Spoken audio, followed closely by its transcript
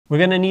We're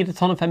going to need a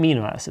ton of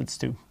amino acids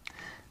too.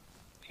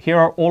 Here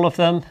are all of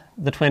them,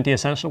 the 20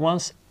 essential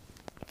ones.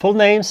 Full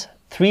names,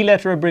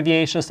 3-letter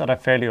abbreviations that are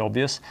fairly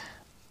obvious.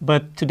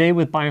 But today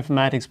with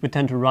bioinformatics, we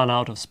tend to run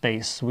out of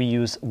space. We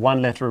use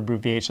 1-letter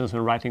abbreviations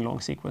when writing long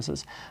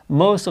sequences.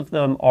 Most of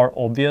them are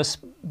obvious,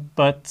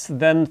 but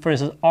then, for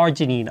instance,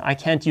 arginine, I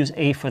can't use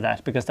A for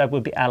that because that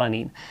would be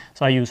alanine.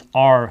 So I use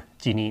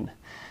arginine.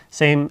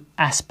 Same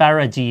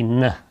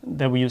asparagine,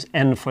 that we use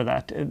N for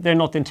that. They're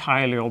not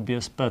entirely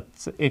obvious, but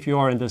if you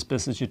are in this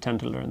business, you tend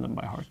to learn them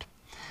by heart.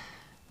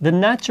 The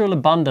natural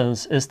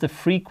abundance is the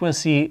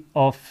frequency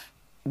of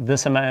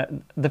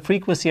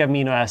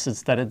amino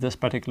acids that is this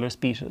particular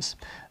species.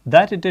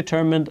 That is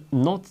determined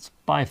not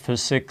by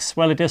physics,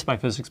 well, it is by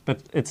physics,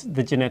 but it's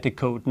the genetic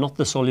code, not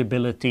the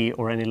solubility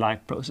or any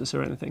life process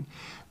or anything.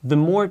 The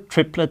more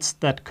triplets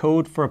that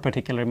code for a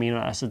particular amino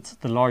acid,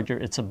 the larger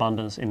its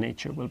abundance in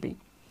nature will be.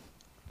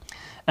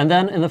 And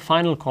then in the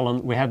final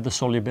column, we have the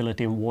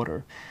solubility in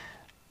water.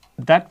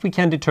 That we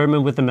can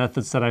determine with the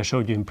methods that I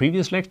showed you in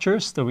previous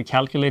lectures, that we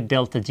calculate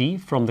delta G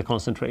from the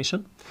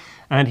concentration.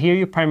 And here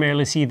you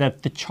primarily see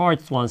that the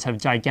charged ones have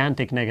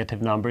gigantic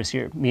negative numbers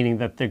here, meaning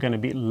that they're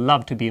going to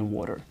love to be in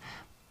water.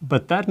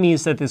 But that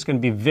means that it's going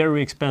to be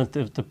very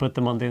expensive to put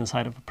them on the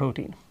inside of a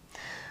protein.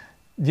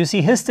 Do you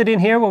see histidine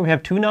here where we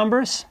have 2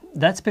 numbers?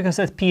 That's because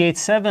at pH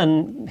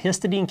 7,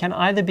 histidine can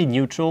either be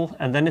neutral,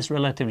 and then it's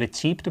relatively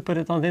cheap to put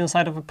it on the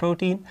inside of a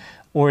protein,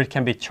 or it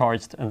can be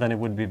charged, and then it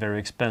would be very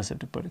expensive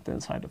to put it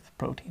inside of a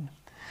protein.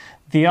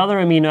 The other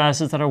amino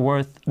acids that are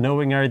worth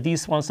knowing are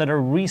these ones that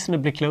are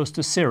reasonably close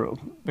to 0,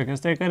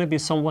 because they're going to be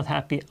somewhat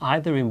happy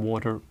either in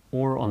water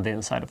or on the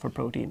inside of a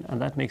protein,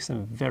 and that makes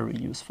them very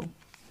useful.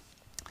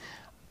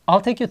 I'll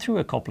take you through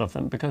a couple of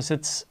them because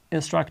it's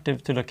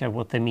instructive to look at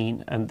what they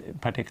mean and in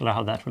particular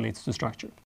how that relates to structure.